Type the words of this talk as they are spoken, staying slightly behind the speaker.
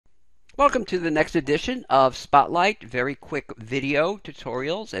Welcome to the next edition of Spotlight. Very quick video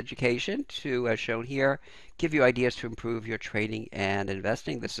tutorials, education to, as shown here, give you ideas to improve your trading and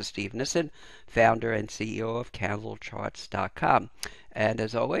investing. This is Steve Nissen, founder and CEO of CandleCharts.com. And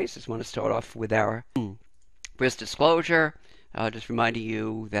as always, just want to start off with our risk disclosure, just reminding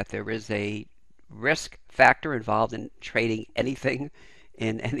you that there is a risk factor involved in trading anything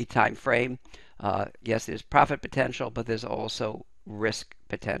in any time frame. Yes, there's profit potential, but there's also risk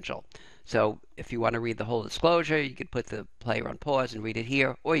potential. So if you want to read the whole disclosure, you can put the player on pause and read it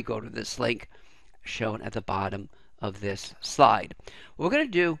here, or you go to this link shown at the bottom of this slide. What we're going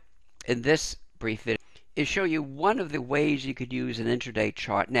to do in this brief video is show you one of the ways you could use an intraday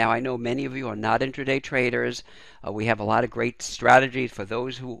chart. Now, I know many of you are not intraday traders. We have a lot of great strategies for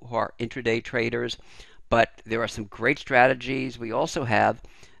those who are intraday traders, but there are some great strategies we also have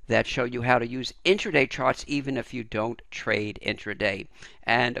that show you how to use intraday charts even if you don't trade intraday.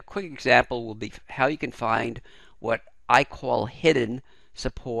 And a quick example will be how you can find what I call hidden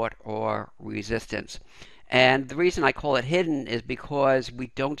support or resistance. And the reason I call it hidden is because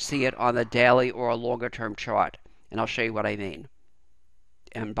we don't see it on the daily or a longer term chart. And I'll show you what I mean.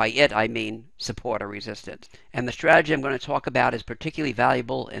 And by it, I mean support or resistance. And the strategy I'm going to talk about is particularly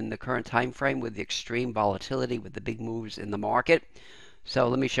valuable in the current time frame with the extreme volatility, with the big moves in the market. So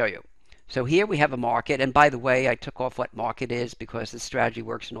let me show you. So here we have a market, and by the way, I took off what market is because this strategy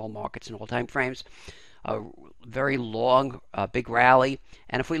works in all markets and all time frames. A very long, big rally.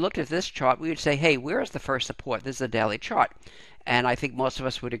 And if we looked at this chart, we would say, hey, where is the first support? This is a daily chart. And I think most of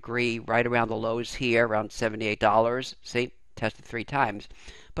us would agree right around the lows here, around $78. See, tested 3 times.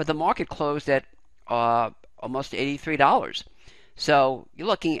 But the market closed at almost $83. So you're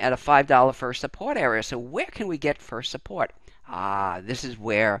looking at a $5 first support area. So where can we get first support? This is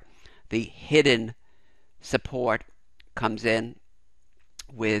where the hidden support comes in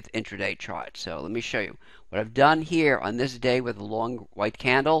with intraday charts. So let me show you. What I've done here on this day with a long white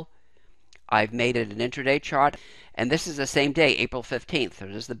candle, I've made it an intraday chart. And this is the same day, April 15th. So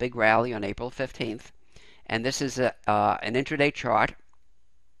this is the big rally on April 15th. And this is an intraday chart.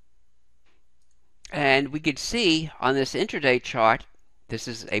 And we could see on this intraday chart, this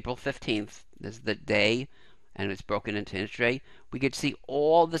is April 15th. This is the day, and it's broken into intraday. We could see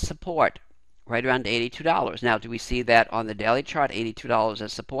all the support right around $82. Now, do we see that on the daily chart, $82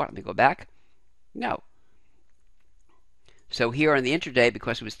 as support? Let me go back. No. So here on the intraday,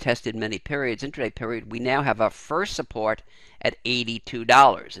 because it was tested many periods, intraday period, we now have our first support at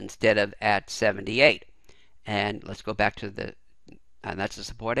 $82 instead of at 78. And let's go back to the, and that's the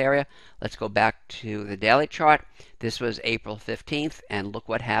support area. Let's go back to the daily chart. This was April 15th, and look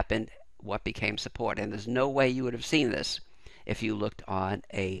what happened, what became support. And there's no way you would have seen this if you looked on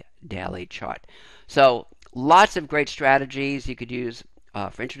a daily chart. So lots of great strategies you could use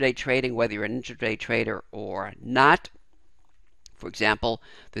for intraday trading, whether you're an intraday trader or not. For example,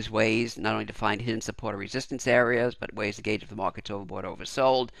 there's ways not only to find hidden support or resistance areas, but ways to gauge if the market's overbought or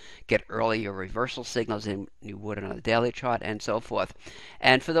oversold, get earlier reversal signals than you would on a daily chart, and so forth.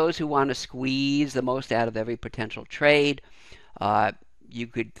 And for those who want to squeeze the most out of every potential trade, you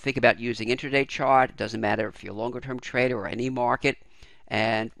could think about using intraday chart. It doesn't matter if you're a longer term trader or any market.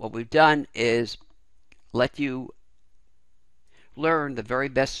 And what we've done is let you learn the very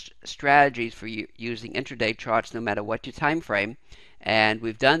best strategies for using intraday charts no matter what your time frame. And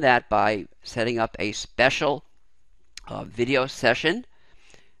we've done that by setting up a special video session.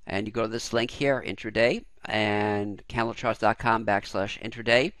 And you go to this link here, Intraday, and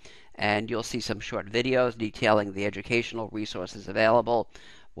candlecharts.com/intraday. And you'll see some short videos detailing the educational resources available.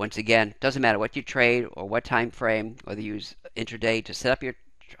 Once again, doesn't matter what you trade or what time frame, whether you use intraday to set up your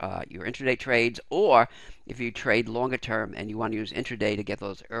intraday trades, or if you trade longer term and you want to use intraday to get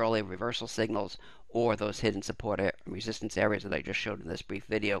those early reversal signals or those hidden support resistance areas that I just showed in this brief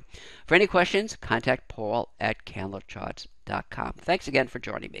video. For any questions, contact Paul at candlecharts.com. Thanks again for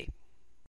joining me.